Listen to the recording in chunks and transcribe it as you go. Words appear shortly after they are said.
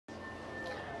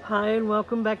Hi and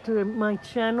welcome back to my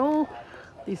channel.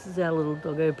 This is our little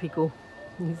doggo Pickle.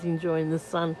 He's enjoying the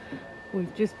sun.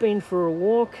 We've just been for a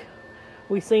walk.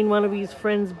 We've seen one of his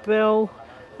friends, Belle,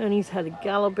 and he's had a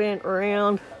gallivant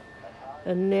around,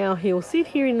 and now he'll sit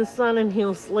here in the sun and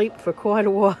he'll sleep for quite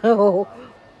a while.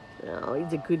 Oh,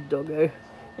 he's a good doggo.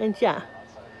 And yeah.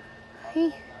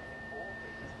 Hey.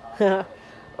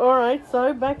 Alright,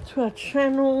 so back to our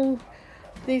channel.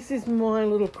 This is my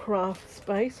little craft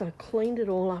space. I cleaned it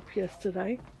all up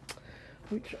yesterday,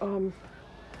 which I'm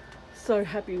so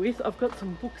happy with. I've got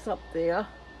some books up there.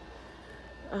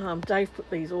 Dave put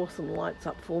these awesome lights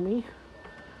up for me.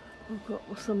 I've got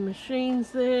some machines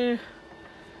there,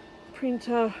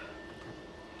 printer,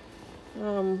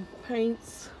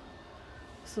 paints,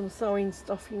 some sewing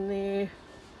stuff in there.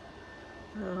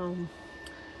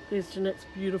 There's Jeanette's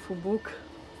beautiful book.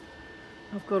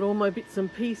 I've got all my bits and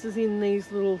pieces in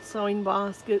these little sewing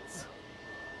baskets.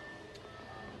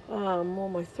 All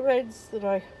my threads that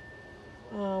I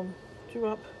drew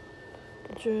up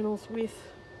the journals with.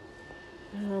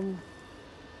 I've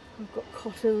got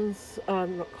cottons,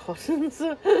 not cottons,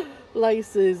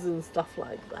 laces and stuff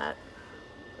like that.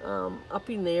 Up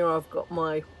in there I've got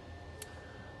my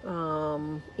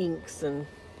inks and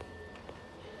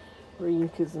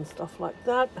re-inkers and stuff like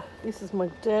that. This is my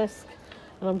desk.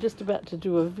 And I'm just about to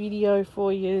do a video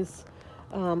for you.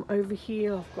 Over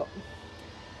here I've got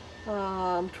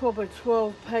 12 by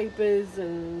 12 papers,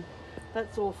 and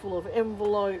that's all full of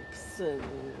envelopes and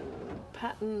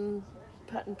pattern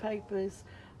papers,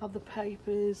 other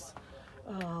papers.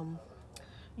 In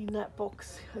that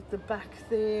box at the back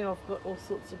there I've got all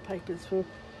sorts of papers for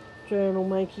journal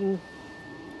making.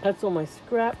 That's all my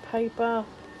scrap paper.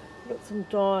 Got some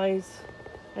dies,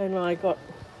 and I got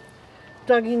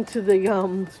dug into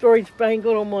the storage bay and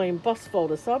got on my emboss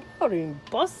folder, so I've got to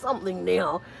emboss something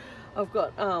now. I've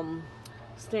got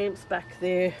stamps back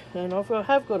there, and I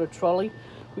have got a trolley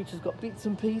which has got bits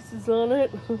and pieces on it.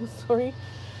 Sorry.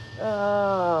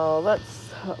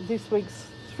 That's this week's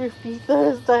Thrifty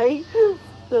Thursday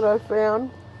that I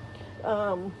found.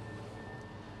 I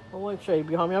won't show you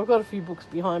behind me. I've got a few books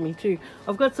behind me too.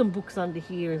 I've got some books under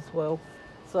here as well.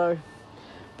 So,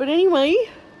 but anyway,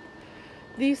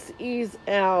 this is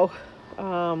our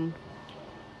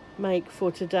make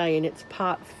for today, and it's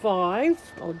part 5.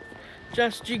 I'll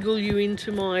just jiggle you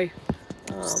into my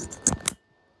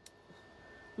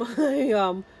what do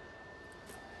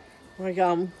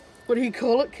you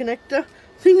call it, connector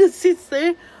thing that sits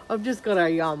there. I've just got a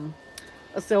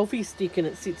selfie stick, and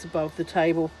it sits above the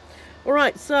table. All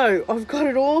right, so I've got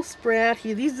it all spread out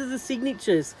here. These are the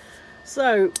signatures.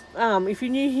 So if you're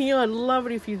new here, I'd love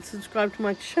it if you'd subscribe to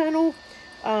my channel.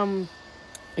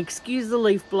 Excuse the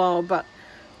leaf blower, but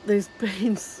there's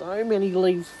been so many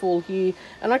leaves fall here,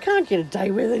 and I can't get a day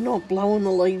where they're not blowing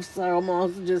the leaves, so I might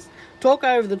as well just talk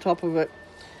over the top of it.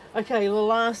 Okay, the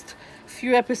last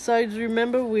few episodes,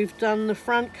 remember, we've done the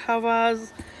front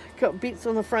covers, got bits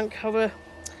on the front cover.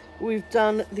 We've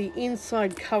done the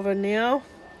inside cover now.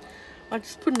 I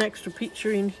just put an extra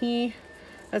picture in here.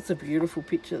 That's a beautiful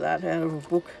picture, that, out of a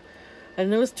book.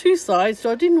 And there was 2 sides,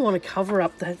 so I didn't want to cover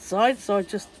up that side, so I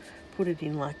just put it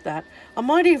in like that. I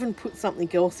might even put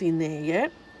something else in there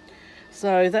yet.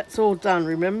 So that's all done,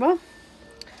 remember?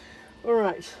 All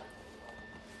right.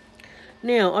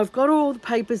 Now, I've got all the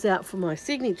papers out for my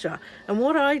signature. And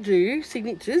what I do,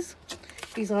 signatures,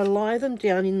 is I lie them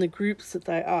down in the groups that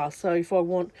they are. So if I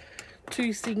want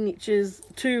 2 signatures,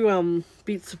 2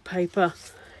 bits of paper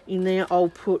in there, I'll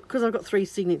put, because I've got 3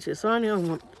 signatures, so I only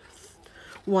want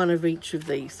 1 of each of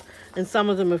these, and some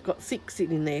of them have got 6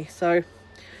 in there. So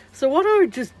what I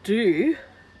would just do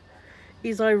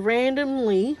is I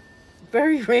randomly,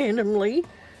 very randomly,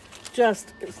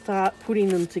 just start putting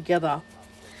them together.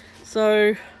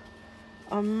 So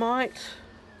I might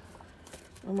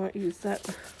use that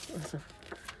as a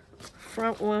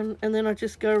front one, and then I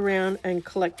just go around and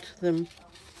collect them,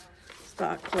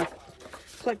 start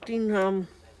collecting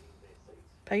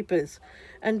papers,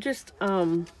 and just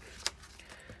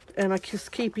and I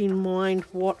just keep in mind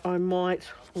what I might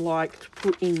like to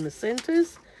put in the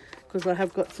centers, because I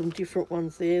have got some different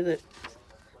ones there that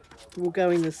will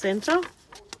go in the center.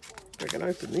 I can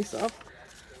open this up,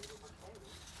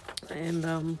 and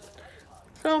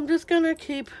so I'm just going to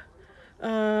keep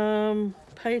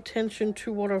pay attention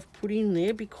to what I've put in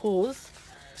there, because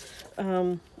I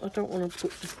don't want to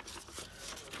put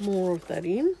more of that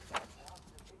in.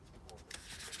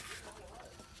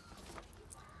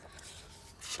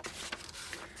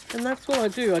 And that's what I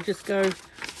do. I just go,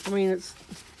 I mean, it's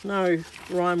no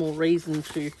rhyme or reason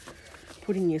to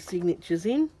putting your signatures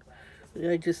in.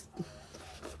 They just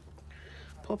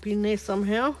pop in there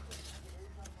somehow.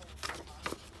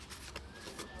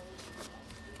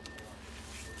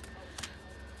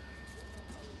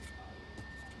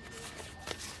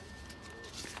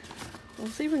 I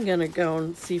was even going to go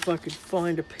and see if I could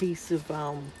find a piece of,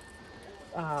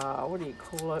 what do you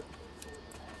call it?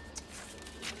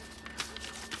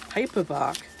 Paper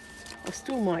bark. I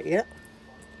still might yet.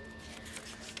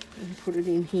 And put it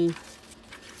in here.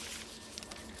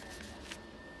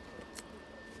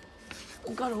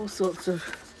 I've got all sorts of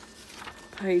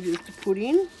pages to put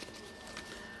in.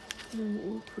 And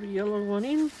we'll put a yellow one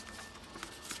in.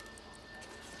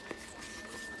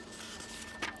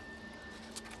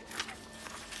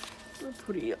 I'll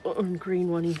put a yellow and green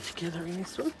one in together in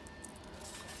this one.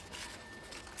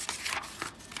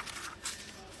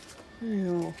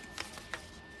 Now,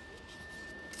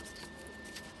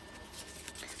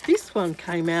 this one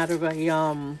came out of a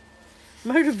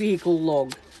motor vehicle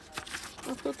log.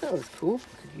 I thought that was cool.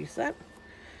 Could use that.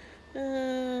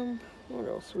 What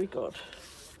else we got?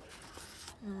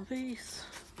 These.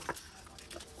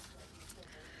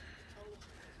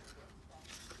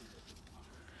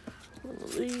 One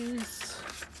of these.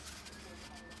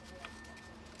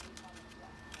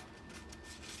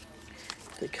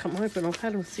 They come open. I've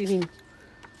had them sitting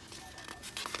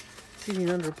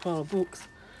under a pile of books.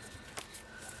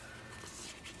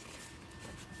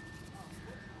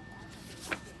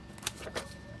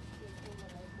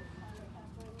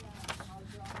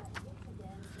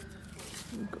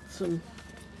 We've got some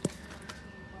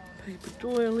paper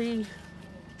doily.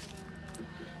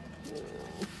 I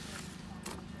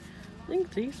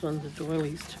think these ones are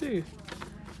doilies too.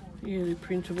 Yeah, they're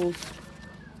printables.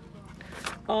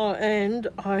 Oh, and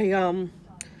I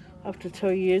have to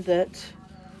tell you that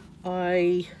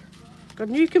I got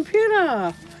a new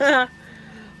computer.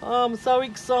 I'm so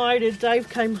excited. Dave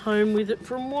came home with it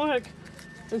from work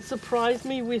and surprised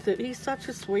me with it. He's such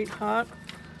a sweetheart.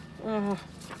 Oh,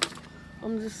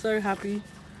 I'm just so happy.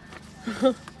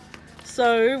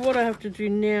 So what I have to do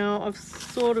now, I've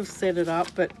sort of set it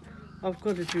up, but I've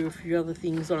got to do a few other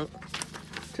things on it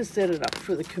to set it up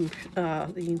for the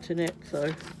internet.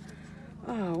 So,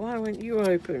 oh, why weren't you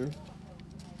open?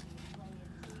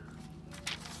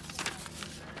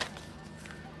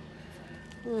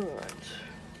 All right.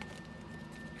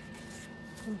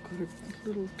 I've got a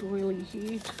little doily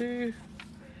here too.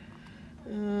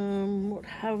 What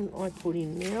haven't I put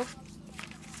in now?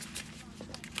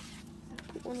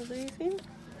 Put one of these in.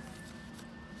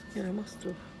 Yeah, I must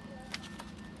have.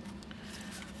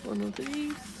 One of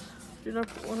these. Did I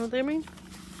put one of them in?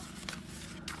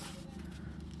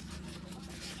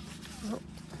 Oh.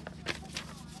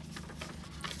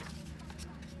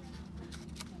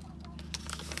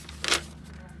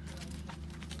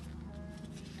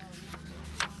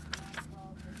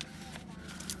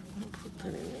 I'll put that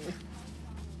in there.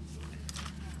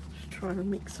 Just trying to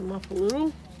mix them up a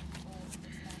little.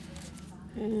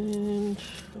 And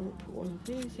I'll put one of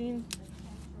these in.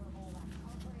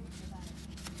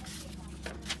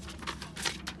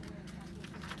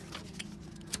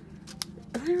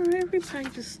 Every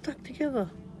page is stuck together.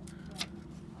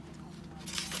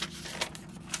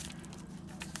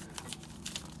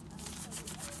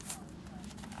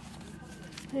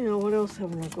 Now, what else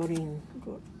haven't I got in? I've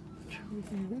got two of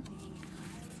them.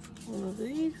 One of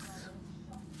these.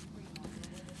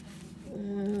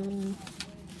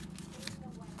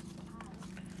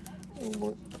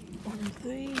 One of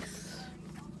these.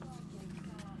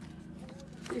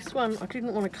 This one, I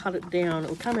didn't want to cut it down. It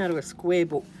will come out of a square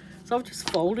book. So I've just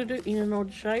folded it in an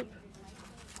odd shape.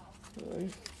 So,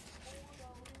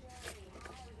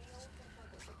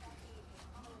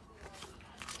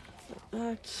 like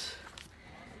that.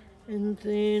 And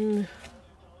then,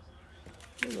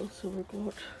 what else have I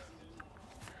got?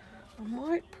 I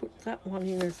might put that one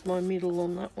in as my middle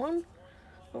on that one.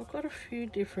 I've got a few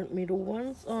different middle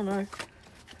ones. Oh no.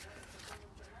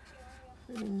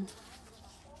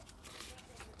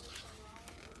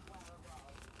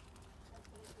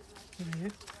 Yeah,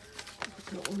 put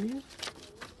that one in.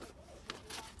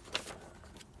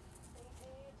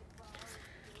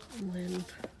 And then,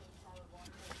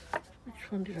 which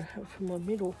one did I have for my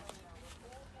middle?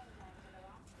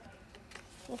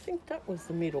 I think that was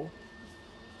the middle.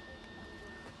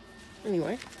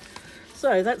 Anyway,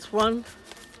 so that's one.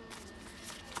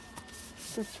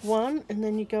 That's one, and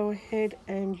then you go ahead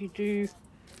and you do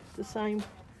the same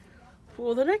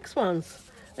for the next ones.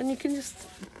 And you can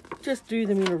just do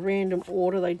them in a random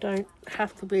order. They don't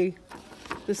have to be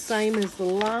the same as the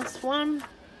last one.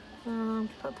 Did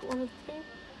I put one of them in?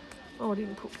 Oh, I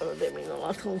didn't put one of them in the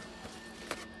last one.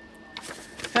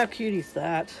 How cute is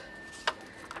that?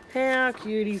 How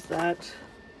cute is that?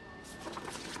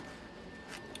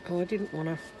 Oh, I didn't want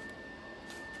to.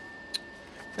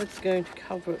 That's going to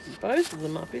cover both of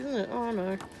them up, isn't it? Oh,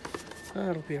 no.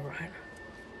 That'll be all right.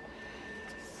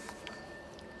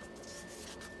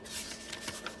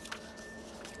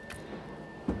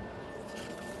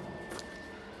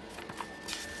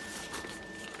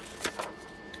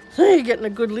 So you're getting a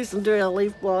good listen to our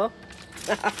leaf blower.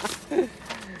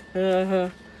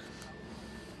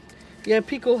 Yeah,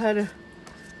 Pickle had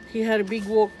a big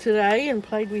walk today and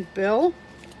played with Belle.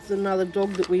 It's another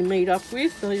dog that we meet up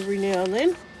with every now and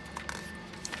then.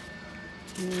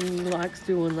 He likes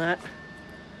doing that.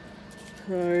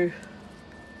 So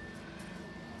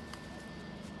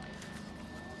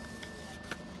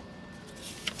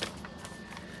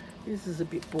this is a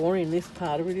bit boring, this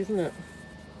part of it, isn't it?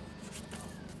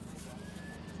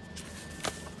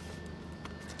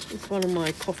 It's one of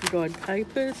my coffee dyed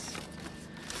papers.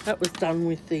 That was done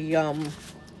with the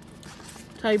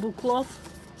tablecloth.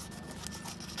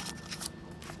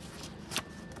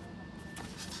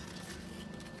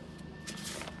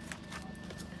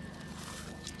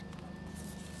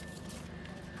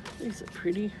 These are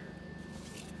pretty.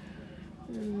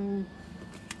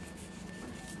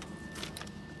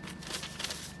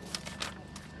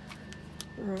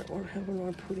 Right, what haven't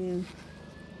I put in?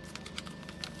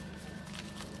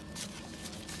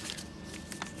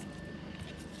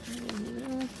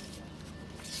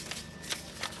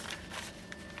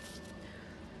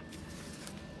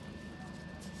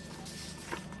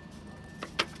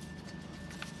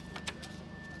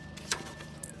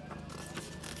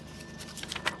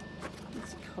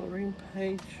 This colouring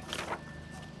page.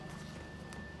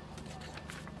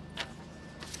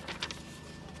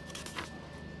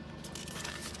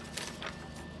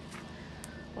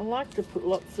 I like to put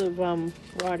lots of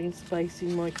writing space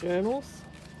in my journals,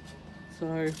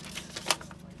 so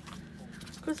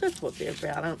because that's what they're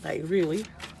about, aren't they, really?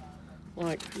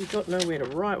 Like, you've got nowhere to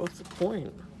write, what's the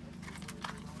point?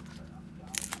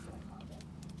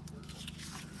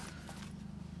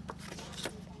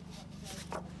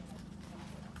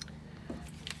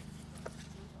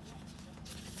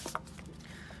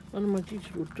 One of my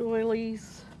digital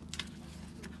doilies.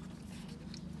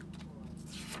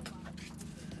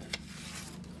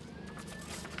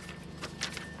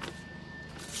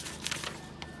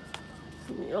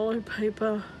 Some yellow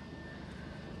paper.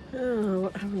 Oh,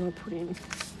 what haven't I put in?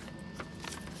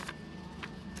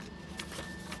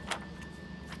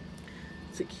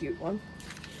 It's a cute one.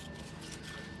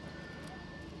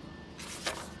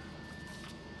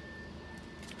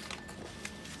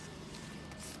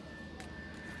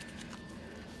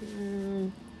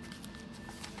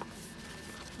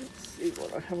 Let's see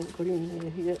what I haven't got in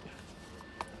there yet.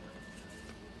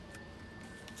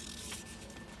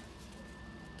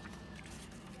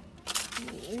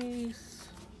 These.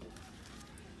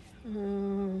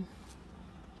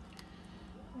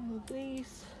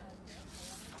 These.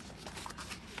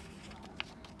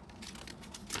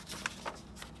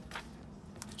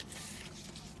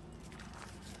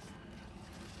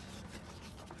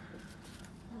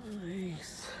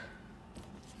 Nice.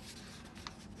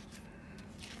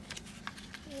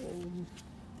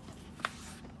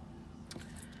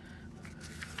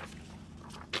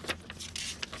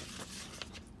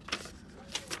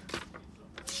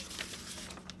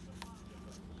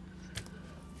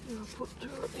 I'll put two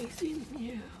of these in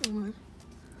here. And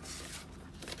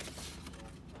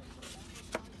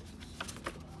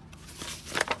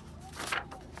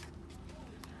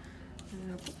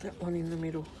I'll put that one in the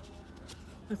middle.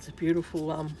 That's a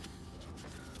beautiful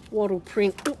wattle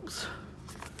print. Oops.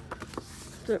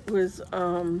 That was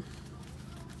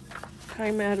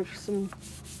came out of some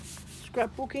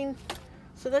scrapbooking.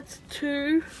 So that's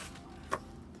two.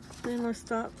 Then I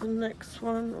start the next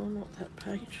one. Oh, not that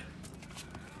page.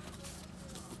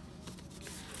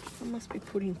 I must be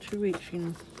putting two each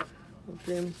in of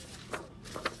them.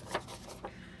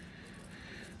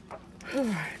 All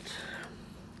right.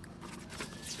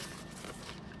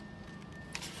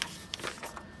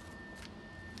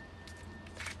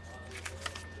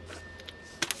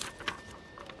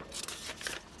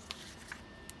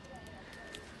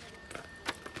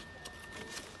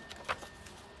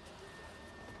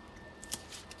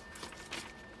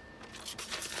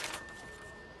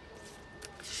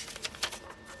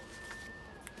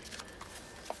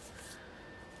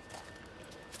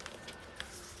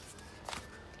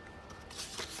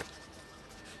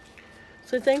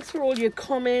 So thanks for all your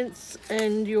comments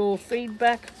and your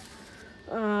feedback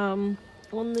on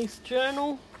this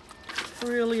journal.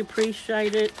 Really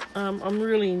appreciate it. I'm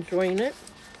really enjoying it.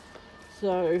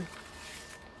 So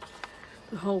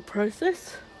the whole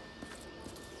process.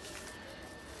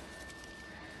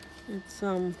 It's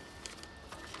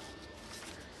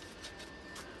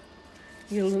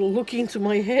get a little look into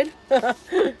my head.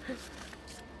 That's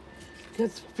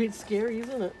a bit scary,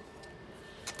 isn't it?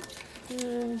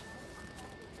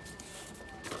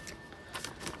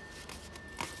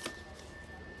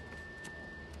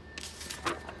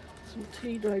 Some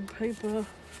tea-dyed paper.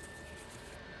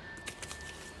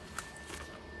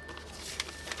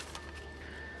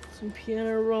 Some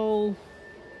piano roll.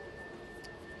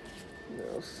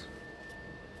 What else?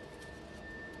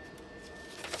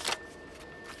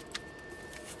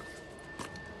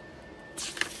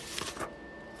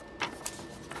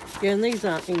 Yeah, and these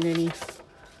aren't in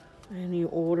any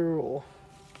order or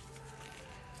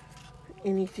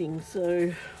anything,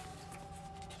 so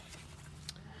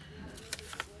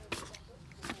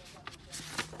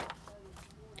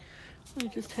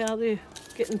just how they're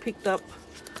getting picked up.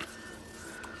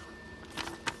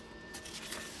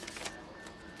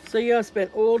 So yeah, I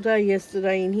spent all day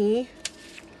yesterday in here,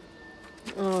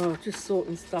 just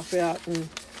sorting stuff out, and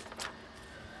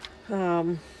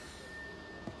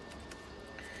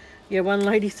yeah, one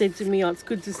lady said to me, oh, it's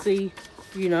good to see,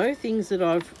 you know, things that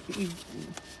I've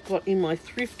got in my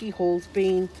thrifty hauls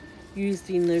being used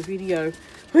in the video,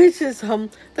 which is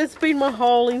that's been my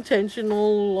whole intention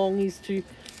all along, is to,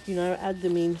 you know, add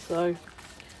them in. So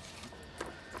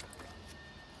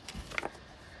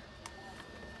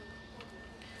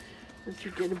as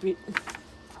you get a bit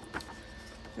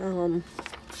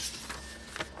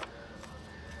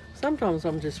sometimes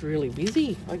I'm just really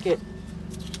busy. I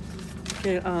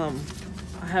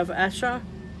have Asher,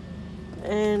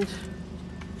 and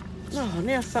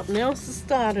now something else has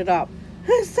started up.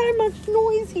 There's so much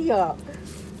noise here.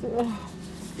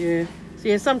 Yeah. So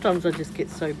yeah, sometimes I just get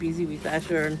so busy with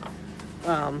Asher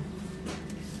and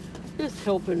just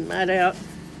helping Matt out.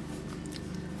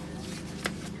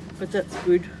 But that's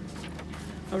good.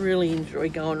 I really enjoy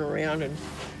going around and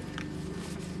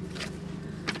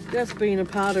just being a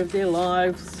part of their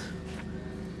lives.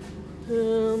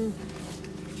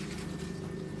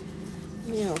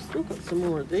 Yeah, I've still got some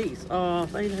more of these. Oh,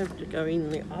 they'd have to go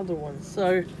in the other one.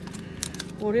 So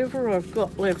whatever I've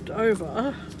got left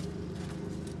over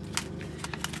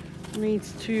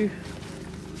needs to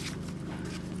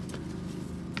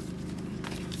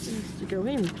go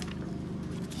in.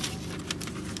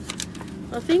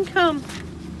 I think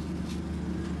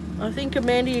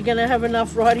Amanda, you're going to have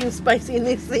enough writing space in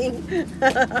this thing.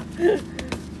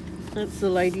 That's the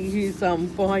lady who's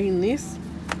buying this.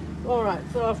 All right,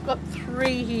 so I've got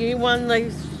 3 here.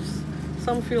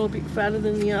 Some feel a bit fatter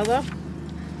than the other,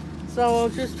 so I'll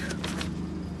just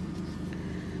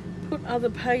put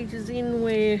other pages in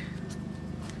where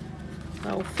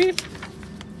they'll fit.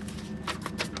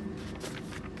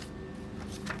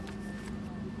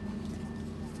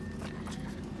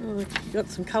 Oh, you've got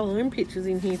some colouring pictures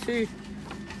in here too.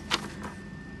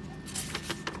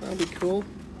 That'll be cool.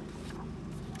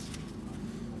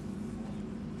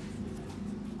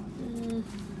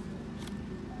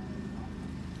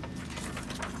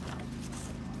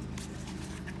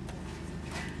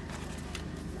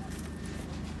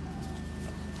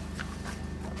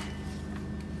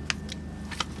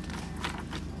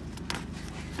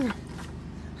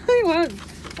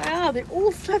 They're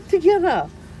all stuck together.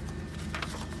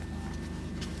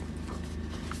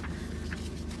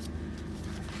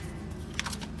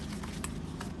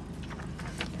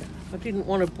 I didn't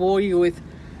want to bore you with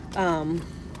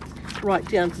right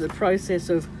down to the process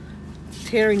of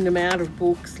tearing them out of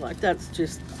books. Like, that's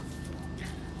just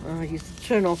you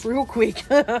turn off real quick.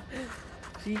 So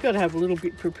you've got to have a little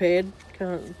bit prepared.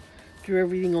 Can't do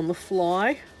everything on the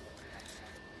fly.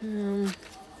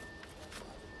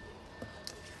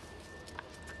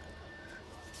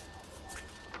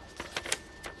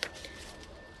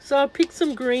 So I picked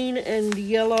some green and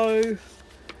yellow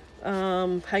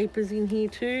papers in here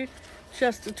too,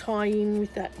 just to tie in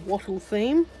with that Wattle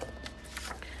theme.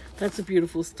 That's a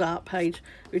beautiful start page.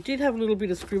 It did have a little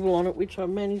bit of scribble on it, which I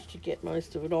managed to get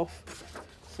most of it off.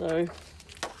 So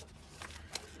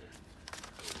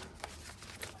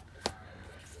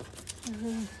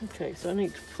okay, so I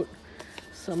need to put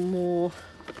some more.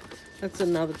 That's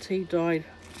another tea dyed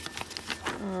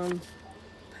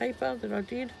paper that I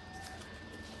did.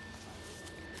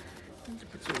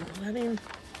 Put some of that in.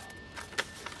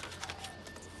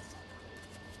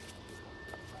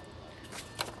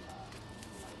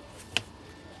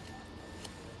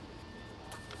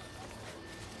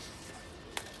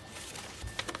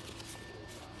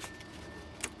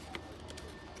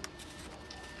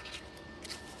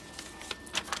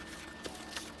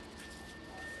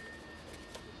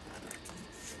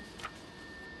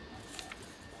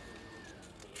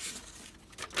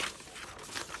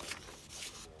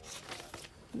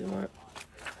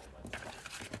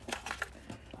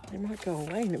 They might go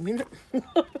away in a minute.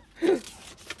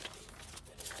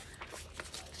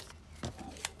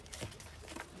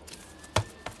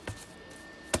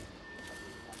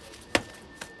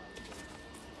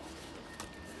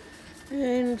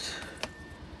 And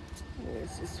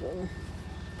where's this one?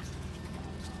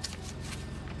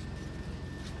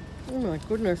 Oh my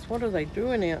goodness, what are they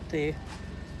doing out there?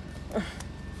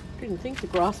 Didn't think the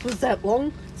grass was that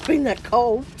long. It's been that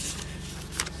cold.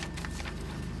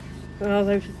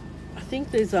 I think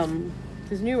there's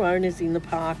new owners in the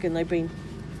park, and they've been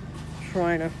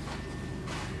trying to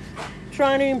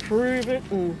improve it,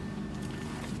 and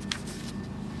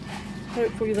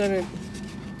hopefully they don't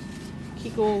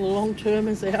kick all the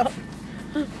long-termers out.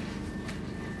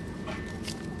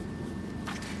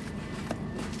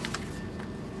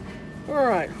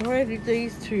 Alright, where did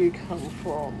these two come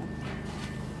from?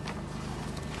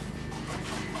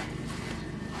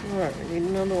 Alright, we need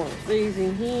another one of these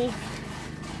in here.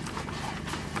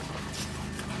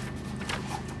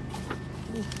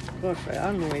 Gosh, they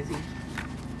are noisy.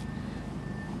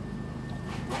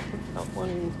 Put one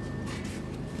in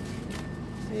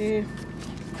there.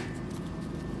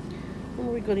 What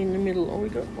have we got in the middle? Oh, we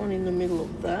got one in the middle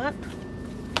of that.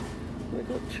 We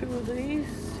got two of these.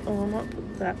 Oh, I might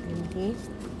put that in here.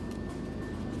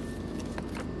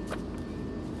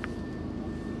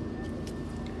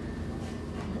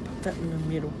 I'll put that in the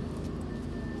middle.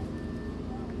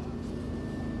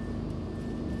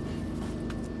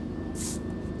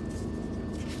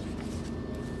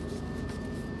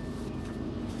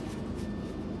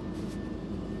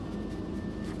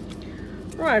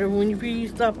 Right, and we've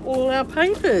used up all our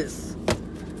papers.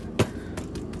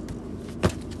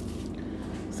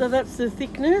 So that's the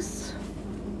thickness.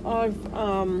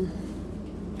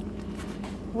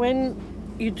 When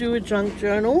you do a junk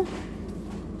journal,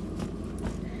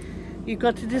 you've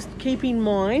got to just keep in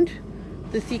mind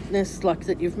the thickness, like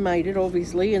that you've made it,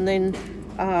 obviously, and then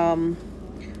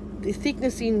the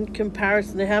thickness in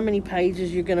comparison to how many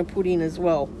pages you're going to put in as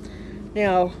well.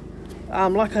 Now,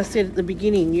 like I said at the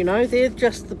beginning, you know, they're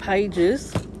just the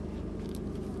pages.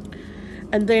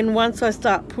 And then once I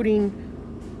start putting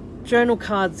journal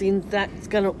cards in, that's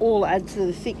going to all add to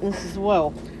the thickness as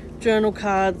well. Journal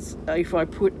cards, if I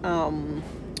put, what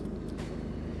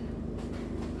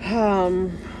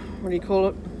do you call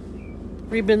it?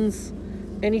 Ribbons,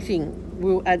 anything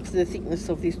will add to the thickness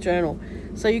of this journal.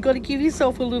 So you've got to give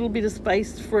yourself a little bit of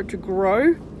space for it to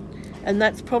grow. And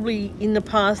that's probably in the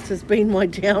past has been my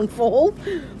downfall.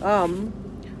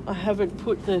 I haven't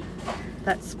put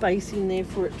that space in there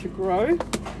for it to grow.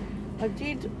 I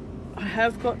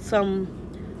have got some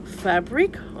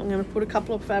fabric. I'm going to put a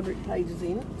couple of fabric pages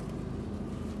in.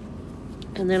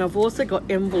 And then I've also got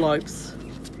envelopes.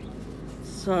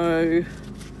 So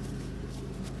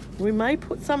we may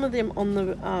put some of them on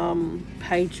the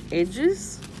page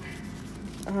edges.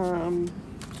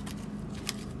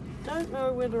 Don't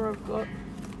know whether I've got,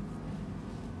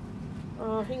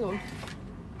 hang on,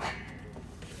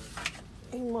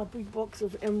 in my big box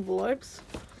of envelopes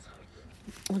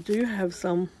I do have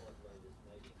some.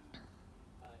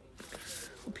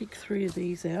 I'll pick 3 of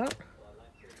these out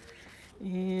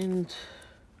and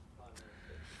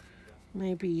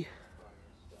maybe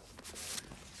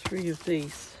 3 of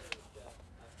these.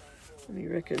 What do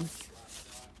you reckon?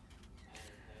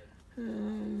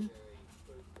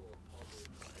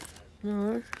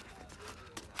 No.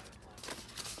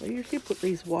 I usually put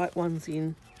these white ones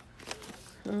in.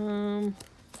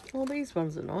 Well, these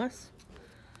ones are nice.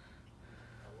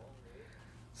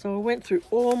 So I went through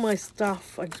all my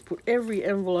stuff. I just put every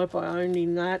envelope I owned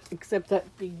in that, except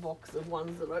that big box of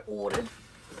ones that I ordered.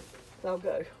 They'll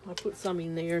go. I put some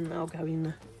in there, and they'll go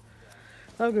in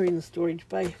the storage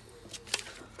bay.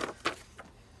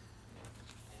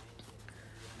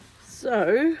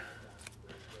 So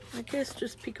I guess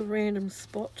just pick a random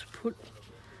spot to put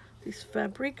this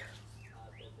fabric.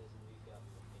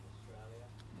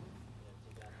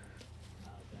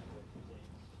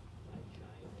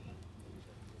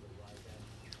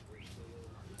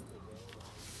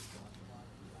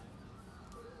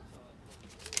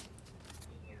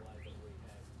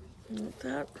 Like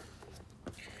that.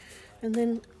 And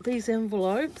then these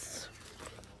envelopes.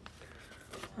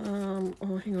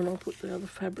 Oh, hang on, I'll put the other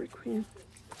fabric in.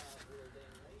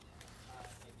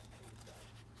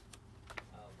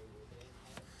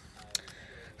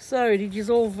 So, did you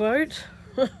all vote?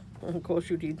 Of course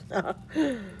you did.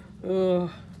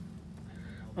 Oh,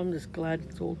 I'm just glad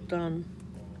it's all done.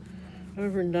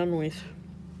 Over and done with.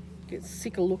 Get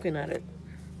sick of looking at it.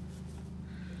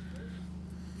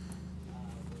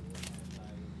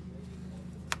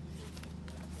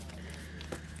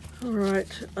 All right,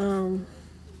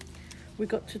 we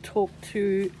got to talk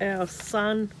to our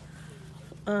son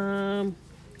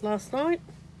last night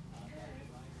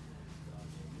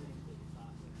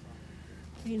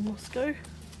in Moscow.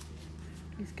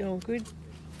 He's going good.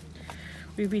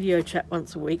 We video chat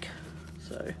once a week.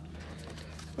 So,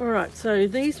 all right, so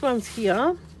these ones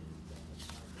here,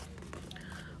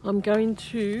 I'm going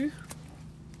to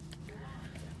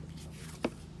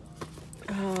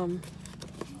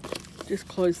just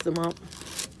close them up.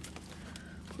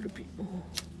 Put a bit more.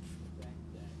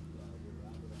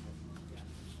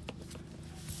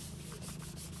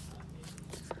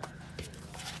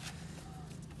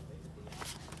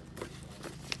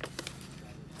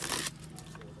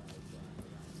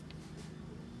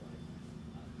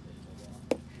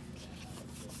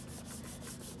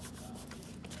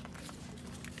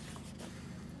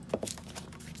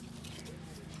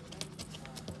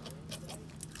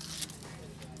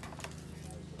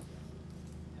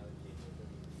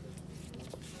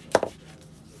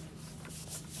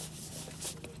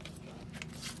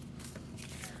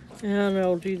 And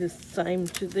I'll do the same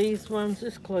to these ones,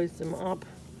 just close them up.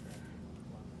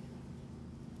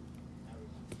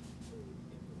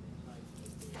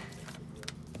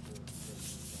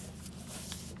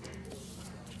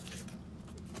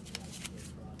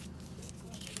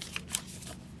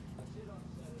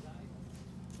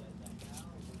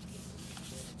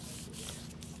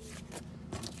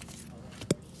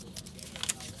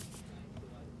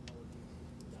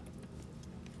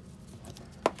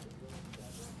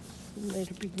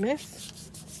 Made a big mess.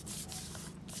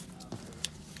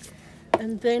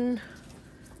 And then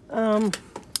I'll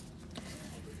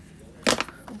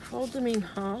fold them in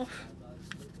half.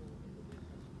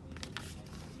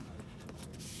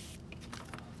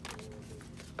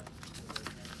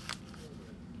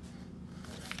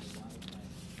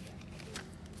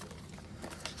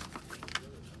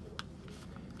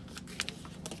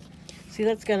 See,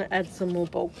 that's going to add some more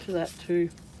bulk to that too.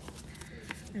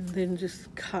 And then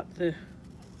just cut the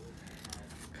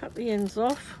ends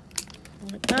off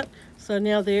like that. So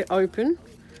now they're open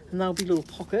and they'll be little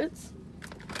pockets.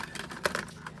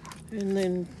 And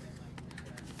then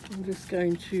I'm just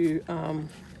going to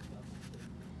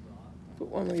put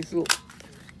one of these little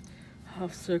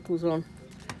half circles on.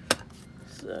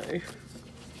 So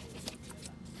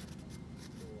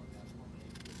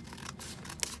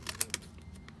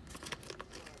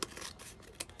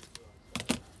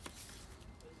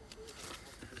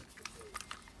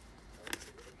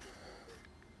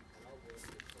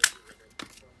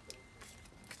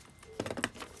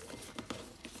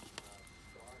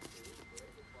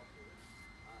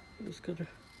just got to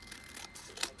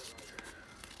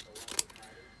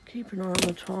keep an eye on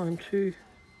the time too.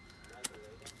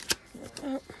 Like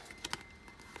that.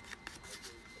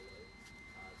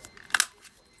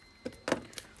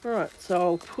 Alright, so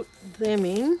I'll put them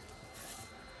in.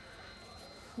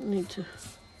 I need to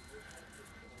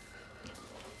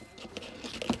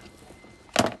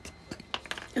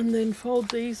and then fold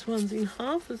these ones in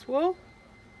half as well.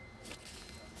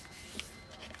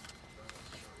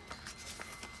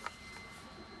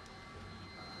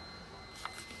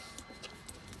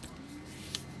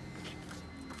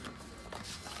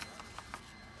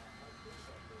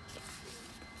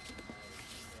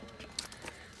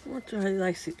 What do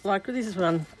they see? Like this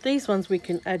one, these ones we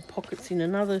can add pockets in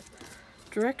another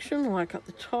direction, like up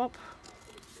the top.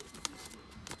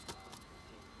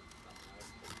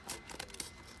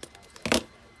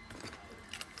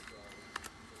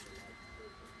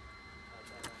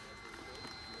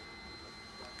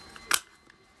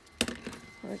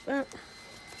 Like that.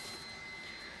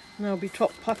 And there'll be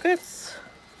top pockets.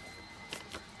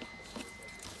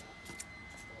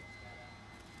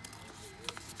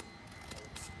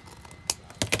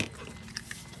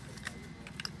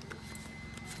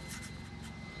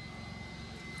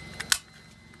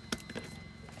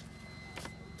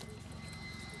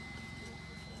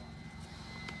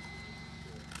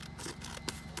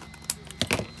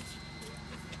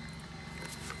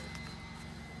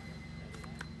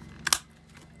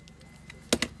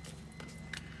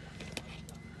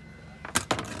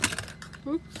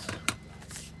 Oops.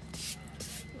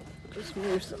 Just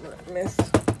move some of that mess.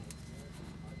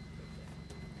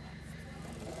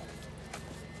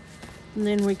 And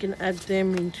then we can add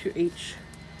them into each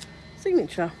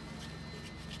signature.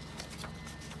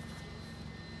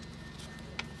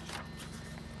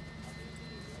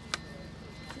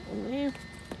 On there.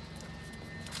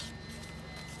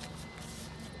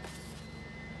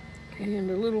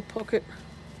 And a little pocket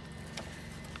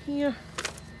here.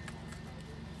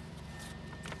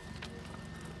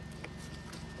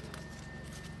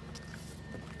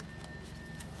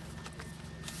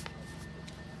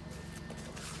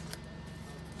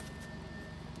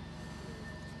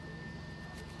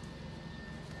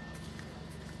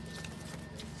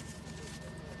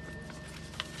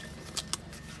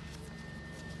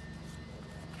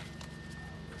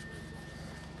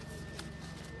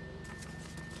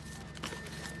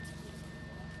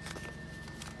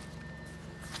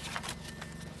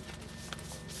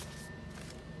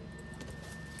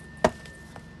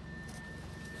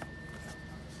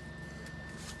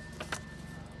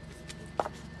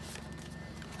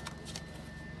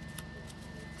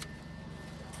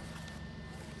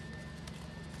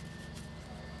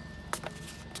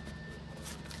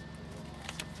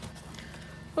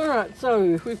 Alright,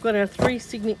 so we've got our 3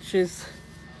 signatures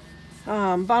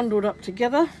bundled up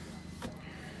together.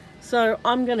 So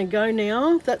I'm going to go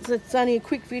now. It's only a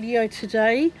quick video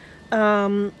today.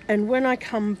 And when I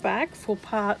come back for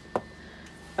part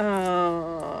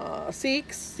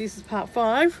 6, this is part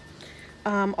 5,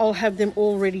 I'll have them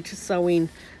all ready to sew in.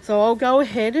 So I'll go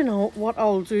ahead and what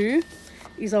I'll do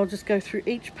is I'll just go through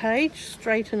each page,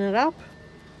 straighten it up,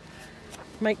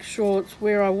 make sure it's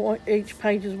where I want, each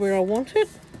page is where I want it,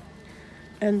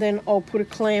 and then I'll put a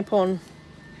clamp on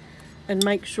and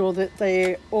make sure that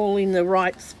they're all in the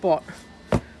right spot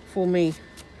for me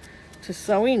to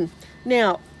sew in.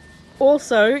 Now,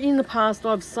 also in the past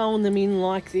I've sewn them in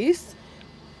like this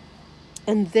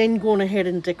and then gone ahead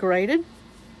and decorated.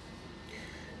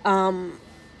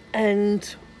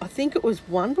 And I think it was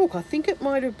one book, I think it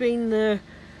might have been the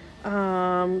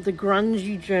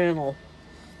Grungy Journal.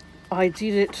 I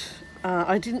did it,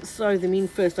 I didn't sew them in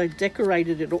first, I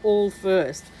decorated it all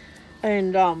first.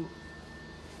 And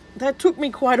that took me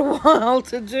quite a while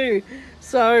to do.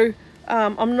 So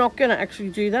I'm not going to actually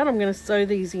do that. I'm going to sew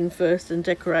these in first and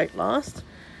decorate last.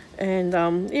 And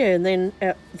yeah, and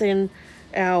then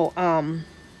our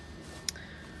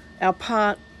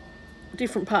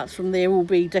different parts from there will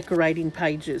be decorating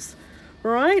pages.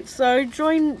 Right, so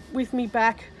join with me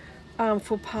back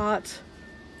for part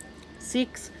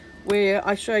 6, where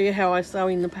I show you how I sew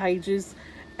in the pages,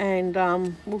 and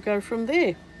we'll go from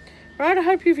there. Right, I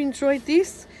hope you've enjoyed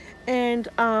this, and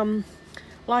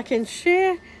like and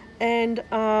share, and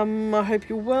I hope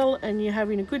you're well and you're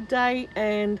having a good day,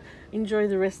 and enjoy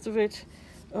the rest of it.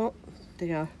 Oh,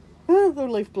 there. The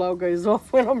leaf blower goes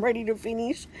off when I'm ready to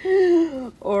finish.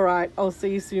 All right, I'll see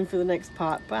you soon for the next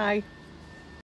part. Bye.